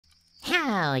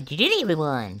How did you do,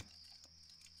 everyone?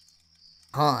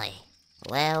 Hi.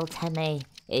 Well, Tame,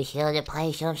 is here to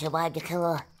play some Survive the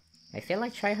Killer? I feel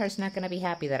like Tryhard's not gonna be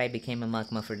happy that I became a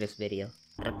Magma for this video.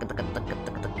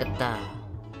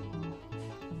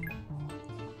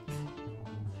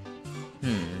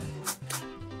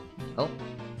 Oh.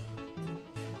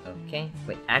 Okay,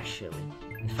 wait, actually,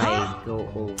 if I go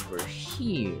over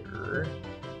here...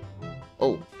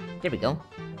 Oh, there we go.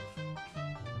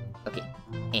 Okay,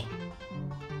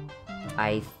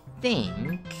 I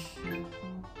think...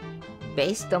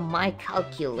 based on my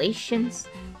calculations,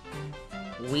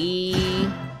 we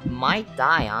might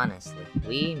die, honestly.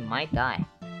 We might die.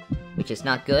 Which is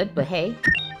not good, but hey.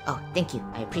 Oh, thank you.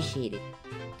 I appreciate it.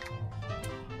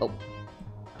 Oh.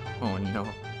 Oh no.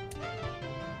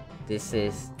 This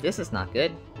is not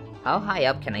good. How high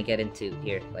up can I get into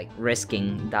here? Like,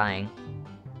 risking dying.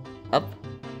 Up.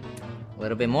 A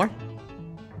little bit more.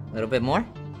 A little bit more.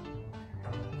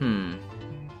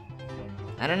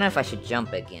 I don't know if I should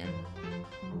jump again.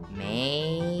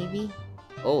 Maybe?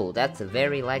 Oh, that's a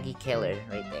very laggy killer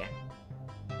right there.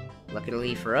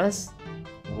 Luckily for us,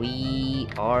 we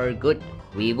are good.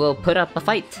 We will put up a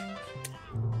fight.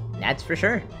 That's for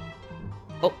sure.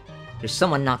 Oh, there's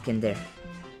someone knocking there.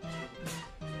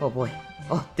 Oh boy.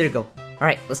 Oh, there you go.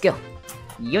 Alright, let's go.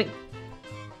 Yoink.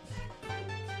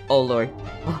 Oh lord.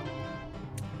 Oh.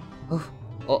 Oh.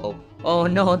 Uh-oh. Oh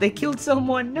no, they killed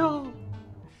someone. No.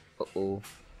 Uh-oh.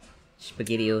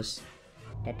 SpaghettiOs.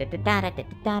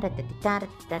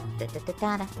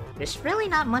 There's really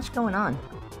not much going on.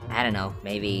 I don't know,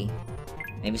 maybe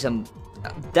some...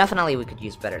 definitely we could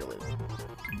use better loot.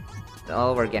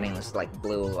 All we're getting is like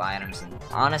blue items, and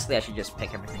honestly I should just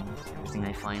pick everything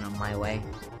I find on my way.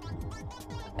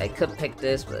 I could pick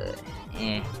this, but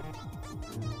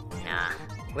nah.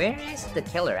 Where is the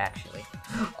killer actually?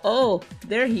 Oh,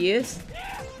 there he is.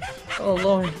 Oh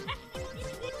lord.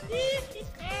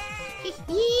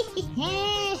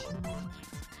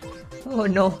 Oh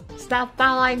no, stop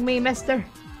following me, mister!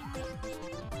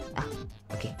 Ah,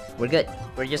 okay, we're good.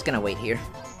 We're just gonna wait here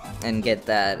and get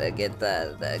to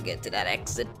that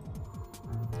exit.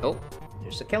 Oh,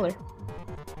 there's a killer.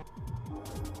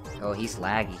 Oh, he's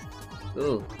laggy.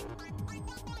 Ooh.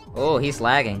 Oh, he's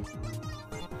lagging.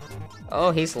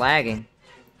 Oh, he's lagging.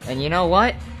 And you know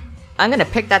what? I'm gonna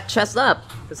pick that chest up,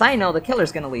 because I know the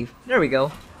killer's gonna leave. There we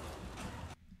go.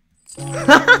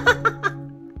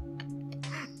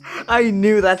 I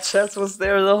knew that chest was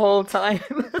there the whole time.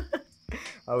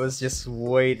 I was just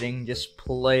waiting, just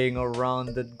playing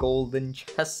around the golden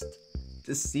chest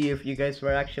to see if you guys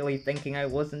were actually thinking I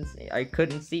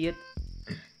couldn't see it.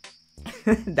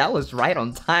 That was right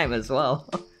on time as well.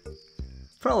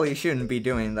 Probably shouldn't be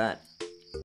doing that.